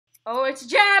Oh, it's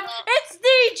Jab! It's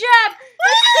the Jab!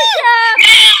 It's the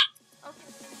Jab!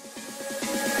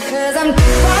 Cause I'm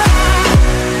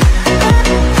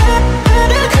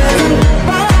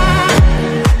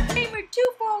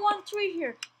Gamer2413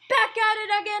 here, back at it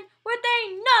again with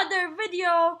another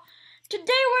video. Today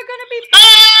we're gonna be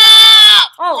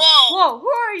whoa, who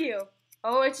are you?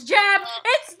 Oh, it's Jab!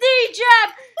 It's the Jab!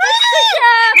 It's the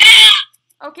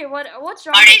Jab! Okay, what's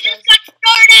wrong with this? Just got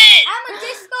started! I'm a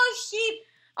disco sheep.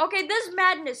 Okay, this is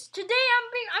madness. Today I'm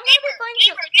gonna be playing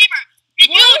some... Gamer,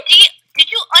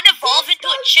 did you unevolve into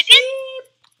a chicken?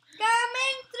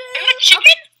 Coming Are through. you a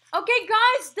chicken? Okay,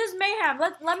 guys, this is mayhem.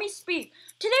 Let me speak.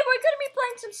 Today we're gonna be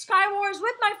playing some Skywars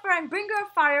with my friend Bringer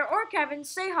of Fire or Kevin.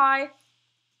 Say hi.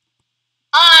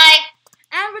 Hi.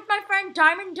 And with my friend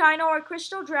Diamond Dino or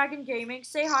CrystalDragonGaming.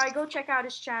 Say hi. Go check out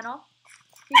his channel.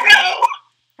 Hello.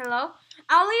 Hello.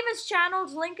 I'll leave his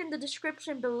channel's link in the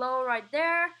description below, right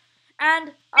there.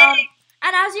 And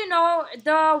as you know,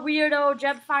 the weirdo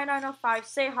Jeb5905.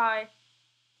 Say hi.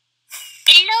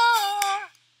 Hello.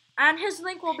 And his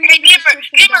link will be Hey, in the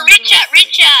description. Gamer,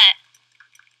 reach chat.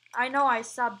 I know, I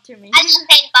subbed to me. I just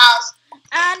paintballs.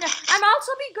 And I'm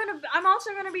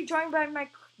also gonna be joined by my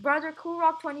brother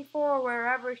CoolRock24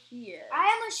 wherever he is. I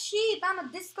am a sheep. I'm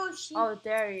a disco sheep. Oh,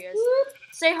 there he is.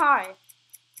 Say hi.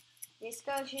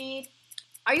 Disco sheep.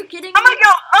 Are you kidding I'm me? gonna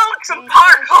go own some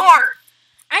parkour.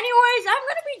 Anyways, I'm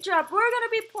gonna be Jeb. We're gonna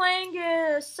be playing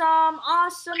some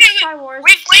awesome Skywars.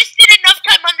 We've wasted enough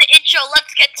time on the intro.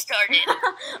 Let's get started.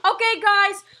 Okay,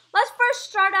 guys. Let's first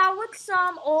start out with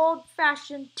some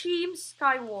old-fashioned Team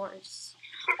Skywars.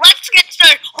 Let's get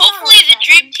started. Hopefully the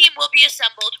dream team will be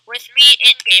assembled with me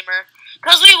and Gamer.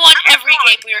 Because we won every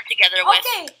game we were together with.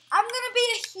 Okay, I'm gonna be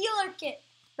a healer kit.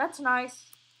 That's nice.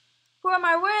 Who am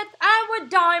I with? I'm with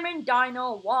Diamond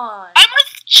Dino 1. I'm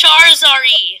with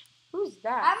Charizard. Who's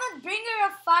that? I'm a bringer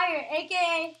of fire,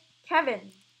 aka Kevin.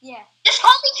 yeah. Just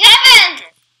call me Kevin.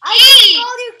 I just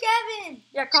call you Kevin.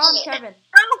 Yeah, call him Kevin.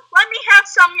 Oh, let me have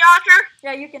some, Yachter.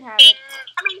 Yeah, you can have it.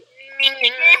 I mean,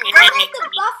 I'm like the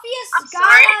buffiest I'm guy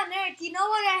sorry. on earth. You know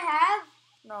what I have?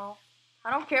 No,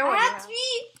 I don't care what I you have have.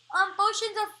 3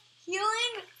 potions of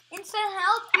healing, instant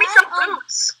health, give me some and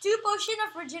boots. 2 potions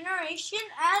of regeneration,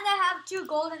 and I have 2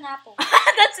 golden apples.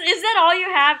 Is that all you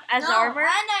have as No, armor?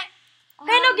 And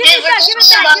Hey, no, give it back, give it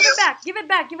back, give it back, give it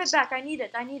back, give it back. I need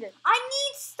it, I need it. I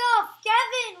need stuff,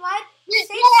 Kevin. Why? Say There's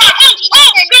a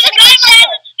guy on my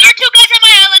island. There are 2 guys on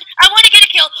my island. I want to get a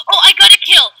kill. Oh, I got a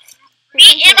kill.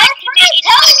 Me and my teammate each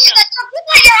got a kill. That's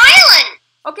not your island.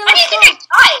 Okay, Why do you let's think go.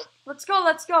 I died? Let's go,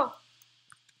 let's go.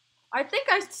 I think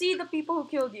I see the people who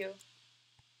killed you.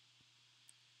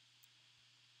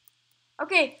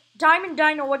 Okay, Diamond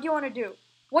Dino, what do you want to do?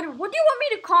 What do you want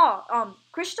me to call?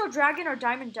 Crystal Dragon or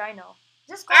Diamond Dino?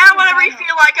 Just call him a Whatever you dino.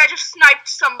 feel like. I just sniped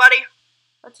somebody.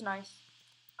 That's nice.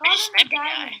 Call I just him a sniped a dino.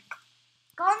 guy.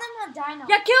 Call him a dino.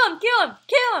 Yeah,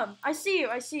 kill him. I see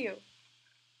you.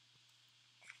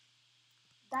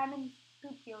 Diamond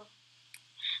poop you.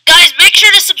 Guys, make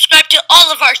sure to subscribe to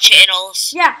all of our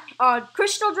channels. Yeah,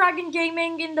 Crystal Dragon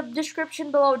Gaming in the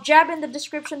description below, Jab in the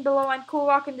description below, and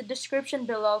CoolRock in the description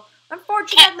below.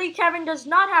 Unfortunately, Kevin does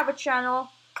not have a channel,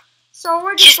 so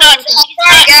we're just She's not. playing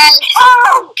with him.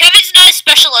 Oh! Kevin's not as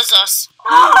special as us.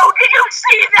 Oh, did you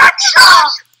see that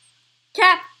shot?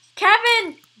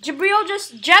 Kevin,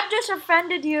 Jeb just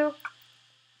offended you.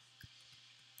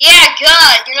 Yeah,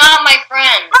 good. You're not my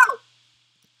friend. Oh!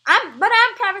 I'm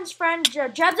Kevin's friend,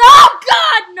 Jeb's. Oh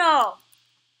God, no!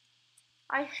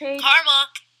 I hate.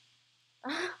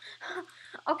 Karma.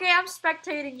 Okay, I'm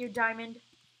spectating you, Diamond.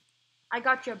 I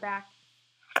got your back.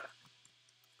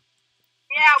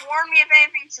 Yeah, warn me if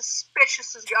anything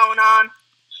suspicious is going on.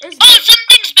 Is Oh,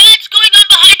 something's bad's going on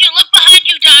behind you. Look behind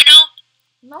you, Dino.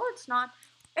 No, it's not.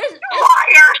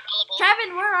 Liar!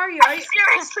 Kevin, where are you? You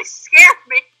seriously scared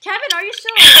me. Kevin, are you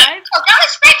still alive? Oh, I'm a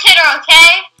spectator,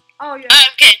 okay? Oh, yeah.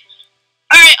 Okay.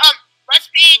 Alright, let's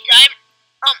be Diamond,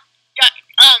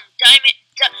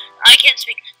 I can't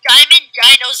speak. Diamond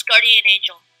Dino's guardian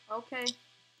angel. Okay.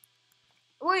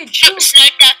 Wait,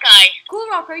 Snipe that guy.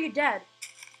 CoolRock, are you dead?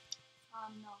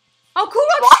 No. Oh,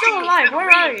 CoolRock's still Walking alive. through Where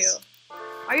the are reeds. you?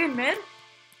 Are you in mid?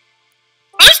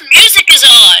 Whose music is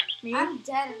on? Me? I'm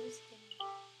dead. I'm just kidding.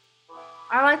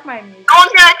 I like my music. No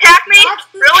one's gonna attack me? Watch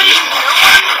this. Really? No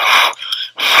one?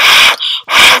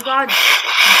 Oh God,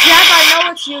 Jeb, I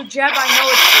know it's you. Jeb, I know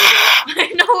it's you. I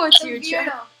know it's you, Jeb.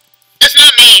 Weirdo. That's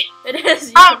not me. It is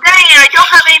you. Oh, dang it, I don't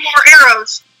have any more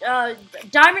arrows.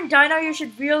 Diamond Dino, you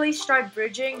should really start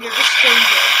bridging. You're just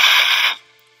dangerous.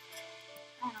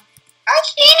 I've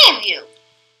seen of you.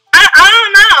 I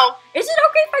don't know. Is it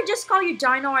okay if I just call you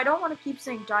Dino? I don't want to keep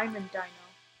saying Diamond Dino.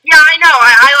 Yeah, I know.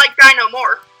 I like Dino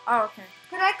more. Oh, okay.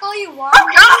 Could I call you one? Oh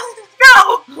no!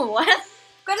 No! What?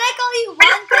 Could I call you I one?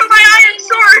 just threw my iron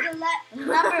sword.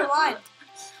 Number one.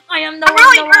 I am the I'm one.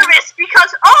 really nervous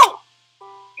because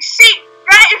see,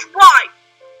 that is why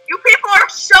you people are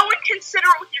so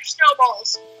inconsiderate with your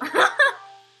snowballs.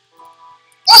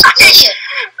 What did you?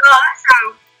 That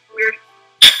sounds weird.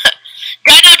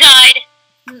 Dino died.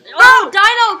 Oh,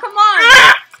 Dino, come on.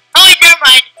 Oh, wait, never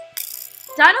mind.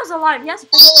 Dino's alive. He has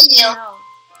 15 health.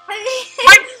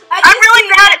 I'm really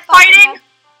bad at fighting.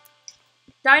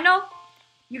 Dino,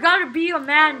 you gotta be a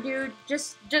man, dude.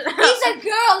 Just. He's a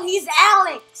girl. He's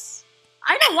Alex.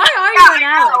 I know. Why are Yeah, you an I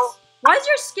know. Alex? Why is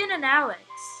your skin an Alex?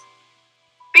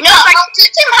 No, I'll teach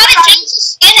him how to change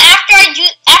his skin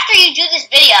after you do this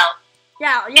video.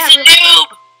 Yeah. He's a noob.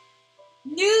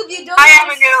 Noob, you don't I have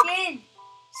am a noob. skin.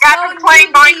 I've been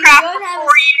playing Minecraft for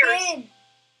 4 years. Skin.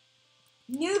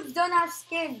 Noobs don't have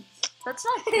skins. That's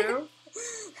not true.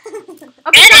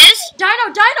 Okay, it is.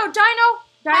 Dino.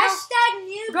 Hashtag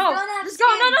noobs Go. don't have Just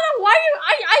skins. go. No. Why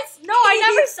are you?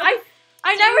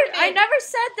 I never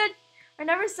said that. I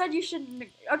never said you should.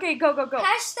 Okay, go.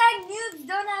 Hashtag noobs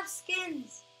don't have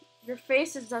skins. Your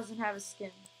face doesn't have a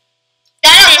skin.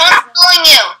 Dino, someone's following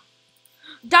you.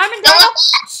 Diamond, No.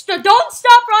 don't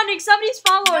stop running. Somebody's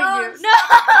following Don't you. No.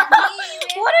 stop running.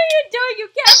 What are you doing? You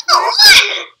can't.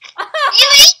 You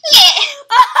idiot.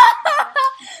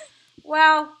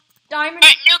 Wow, Diamond.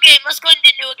 Alright, new game. Let's go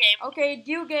into new game. Okay,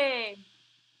 new game.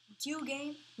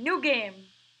 New game.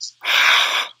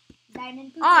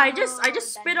 Diamond Oh, I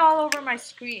just spit all over my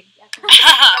screen.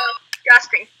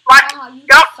 Disgusting. What? You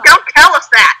Don't tell us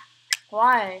that.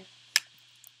 Why?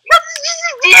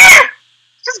 Yeah.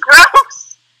 It's just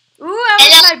gross. Ooh, that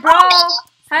was my bro.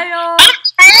 Heyo.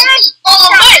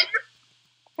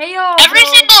 Heyo. Every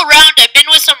bro. single round, I've been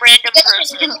with some random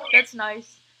person. That's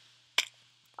nice.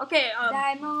 Okay.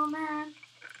 Dino man.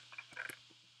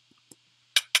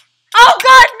 Oh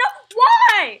God, no!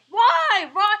 Why?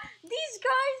 These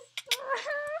guys.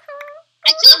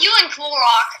 I killed you in Cool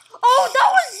Rock. Oh, that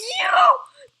was you!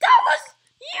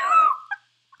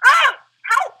 Oh,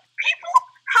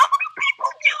 how many people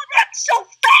do that so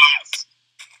fast?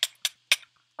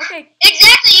 Okay,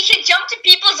 Exactly, you should jump to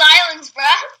people's islands,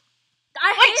 bruh. I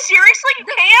Wait, hate seriously, you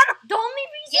can? the only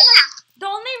reason. Yeah. The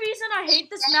only reason I hate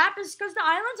this map is because the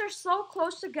islands are so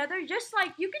close together. Just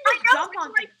like you can I just know, jump it's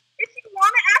on. like, if you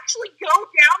want to actually go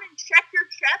down and check your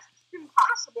chest, it's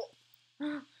impossible.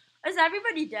 Is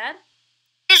everybody dead?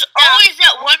 There's always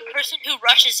that one person who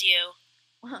rushes you.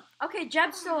 Okay,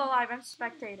 Jeb's still alive. I'm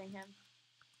spectating him.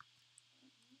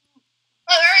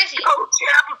 Oh, where is he? Go,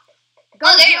 Jeb. Go,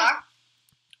 Oh, there you Jeb. are.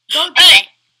 Go, Jeb. Hey.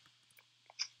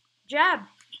 Jeb.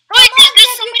 Wait,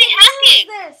 there's somebody hacking.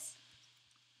 This.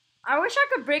 I wish I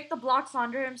could break the blocks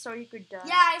under him so he could die.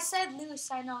 Yeah, I said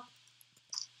loose. I know.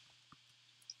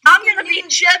 I'm gonna be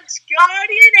Jeb's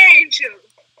guardian angel.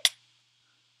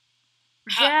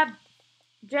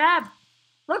 Jeb.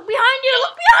 Look behind you.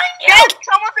 Jeb,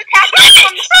 someone's attacking us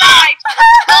from the side.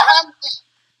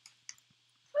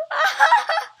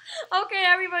 Okay,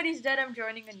 everybody's dead. I'm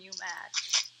joining a new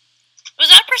match. Was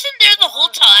that person there the whole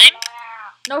time?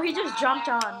 No, he just jumped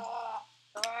on.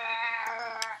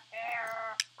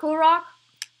 Cool Rock,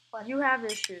 you have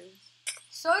issues.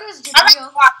 So does I like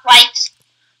Jamil. rock fights.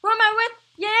 Who am I with?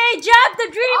 Yay, Jeb, the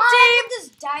dream team! This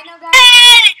Dino guy.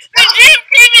 Hey! The dream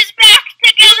team is back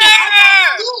together!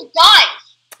 Who died?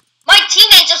 My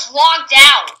teammate just logged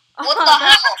out. What the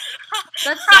hell?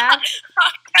 That's sad.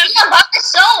 Yeah, by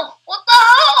myself. What the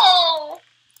hell?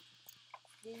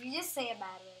 Did you just say a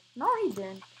bad word? No, he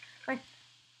didn't.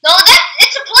 No,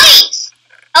 it's a place.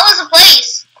 That was a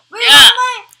place. Wait, Yeah. where am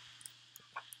I?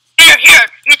 Here,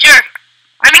 you jerk.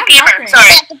 I'm a gamer, nothing.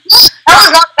 sorry. That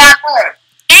was not a bad word.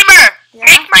 Gamer, Yeah.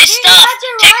 take my stuff. that's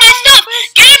your Take my right stuff.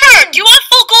 first Gamer, person. do you want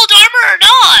full gold armor or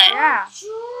not? Yeah.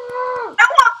 I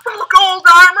want full gold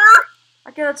armor.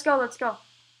 Okay, let's go.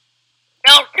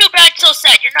 No, too bad, so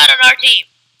sad. You're not on our team.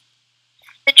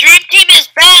 The dream team is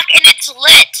back and it's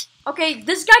lit. Okay,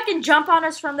 this guy can jump on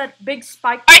us from that big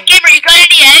spike Alright, thing. gamer, you got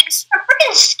any eggs? I'm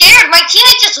freaking scared. My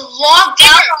teammate just logged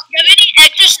out. You have any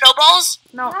eggs or snowballs?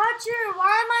 No. Roger,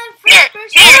 why am I in Here,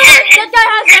 first person? here. That guy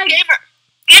has Here, eggs. gamer.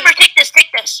 Gamer, take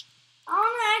this. I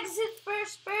want to exit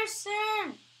first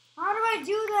person. How do I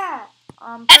do that?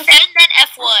 Press- FN, then I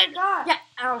F1. forgot.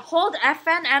 Yeah, hold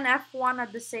FN and F1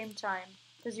 at the same time.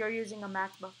 Because you're using a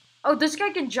MacBook. Oh, this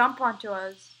guy can jump onto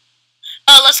us.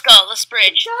 Oh, let's go. Let's It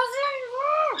bridge. doesn't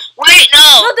work. Wait,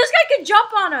 no. No, this guy can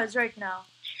jump on us right now.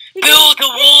 He can- Build a It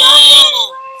wall.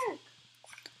 doesn't work.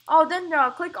 Oh, then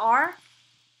click R.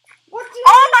 What do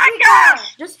Oh my you do?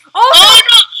 gosh. Just Oh,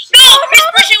 no. No, he's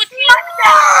pushing with me.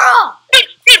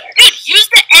 Dude, use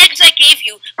the eggs I gave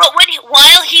you. But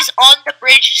while he's on the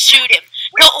bridge, shoot him.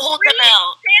 Don't hold them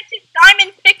out. Fancy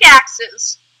diamond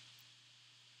pickaxes.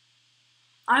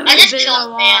 I I just was killed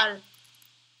wall. man.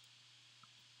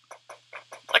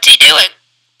 What's he doing?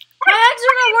 My eggs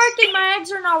are not working. My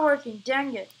eggs are not working.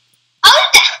 Dang it.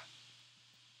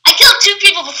 I killed 2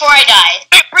 people before I died.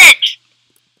 Hey, bridge.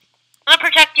 I'm gonna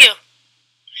protect you.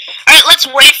 Alright, let's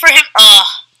wait for him.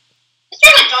 It's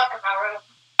really dark in my room.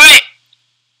 Alright.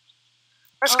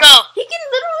 Let's go. He can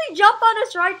literally jump on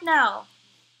us right now.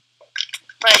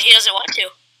 But he doesn't want to.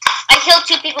 I killed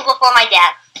 2 people before my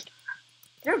dad.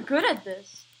 You're good at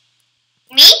this.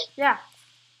 Me? Yeah.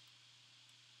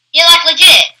 You're like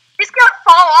legit. He's gonna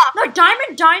fall off. No,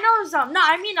 Diamond Dino's no,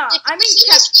 I mean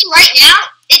right now,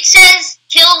 it says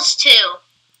kills 2.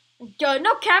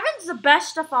 No, Kevin's the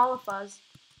best of all of us.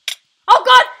 Oh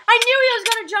God, I knew he was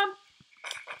gonna jump.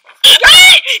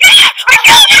 Hey! I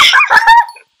killed him!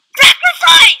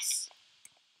 Sacrifice!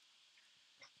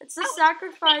 It's a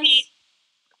sacrifice.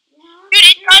 Dude,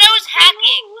 it thought I was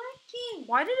hacking.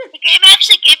 Why did it? The game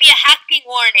actually gave me a hacking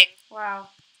warning. Wow.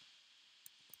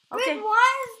 Okay. Okay. Why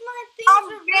is my thing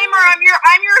Gamer, I'm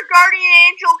your guardian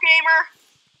angel, gamer.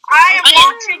 I am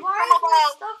watching Why from is my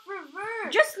above. stuff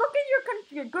reversed? Just look at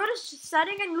your go to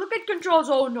setting and look at controls.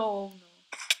 Oh no.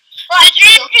 The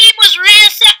dream team was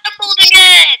reassembled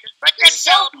again. Let them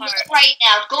fell apart. Right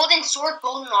now, golden sword,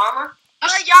 golden armor.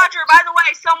 Yadra, by the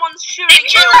way, someone's shooting Make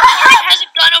sure you. the recording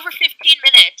hasn't gone over 15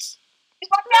 minutes.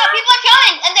 No, people are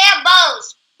coming, and they have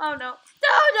bows. Oh no.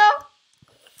 No.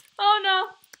 Oh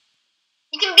no.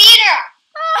 You can beat her.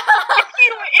 I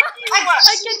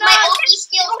My cannot. ulti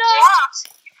skills. block.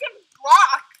 You can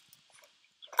block.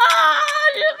 Oh,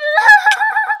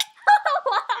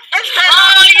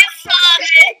 you saw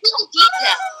it. People do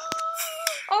that.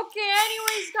 Okay,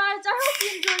 anyways, guys, I hope you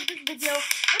enjoyed this video.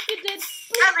 If you did,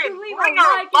 please Evan, do leave bring a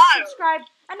our like bio. and subscribe.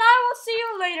 And I will see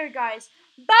you later, guys.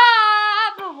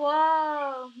 Bye. Bye.